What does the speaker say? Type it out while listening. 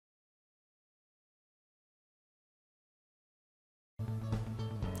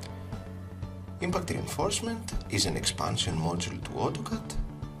Impact reinforcement is an expansion module to AutoCAD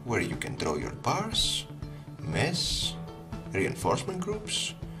where you can draw your bars, mesh, reinforcement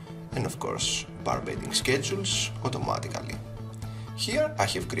groups, and of course bar bedding schedules automatically. Here I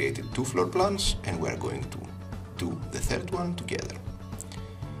have created 2 floor plans and we are going to do the third one together.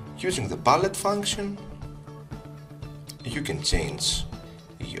 Using the palette function, you can change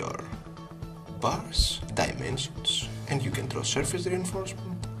your bars, dimensions, and you can draw surface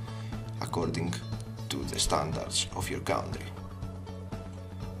reinforcement according to the standards of your country.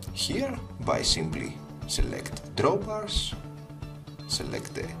 Here, by simply select draw bars,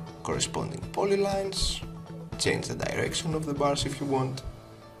 select the corresponding polylines, change the direction of the bars if you want.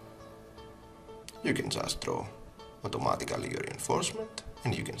 You can just draw automatically your reinforcement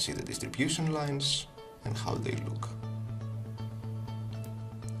and you can see the distribution lines and how they look.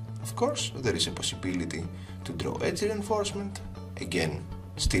 Of course, there is a possibility to draw edge reinforcement, again,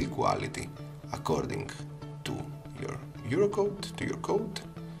 still quality according to your Eurocode, to your code,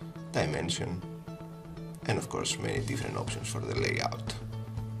 dimension, and of course many different options for the layout.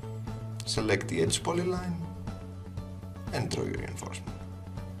 Select the edge polyline and draw your reinforcement.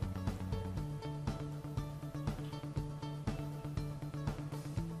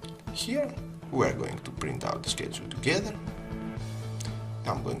 Here we are going to print out the schedule together.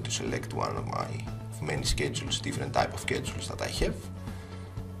 I'm going to select one of my many schedules, different type of schedules that I have,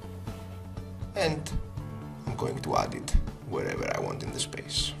 and I'm going to add it wherever I want in the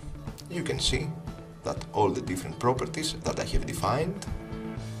space. You can see that all the different properties that I have defined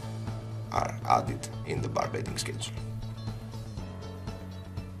are added in the bar bedding schedule.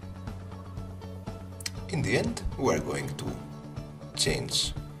 In the end, we are going to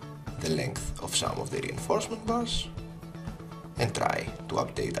change the length of some of the reinforcement bars and try to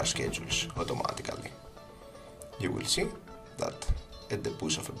update our schedules automatically. You will see that at the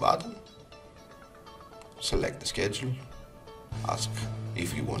push of a button, select the schedule, ask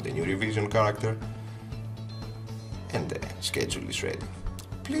if you want a new revision character, and the schedule is ready.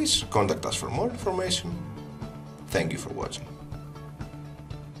 Please contact us for more information. Thank you for watching.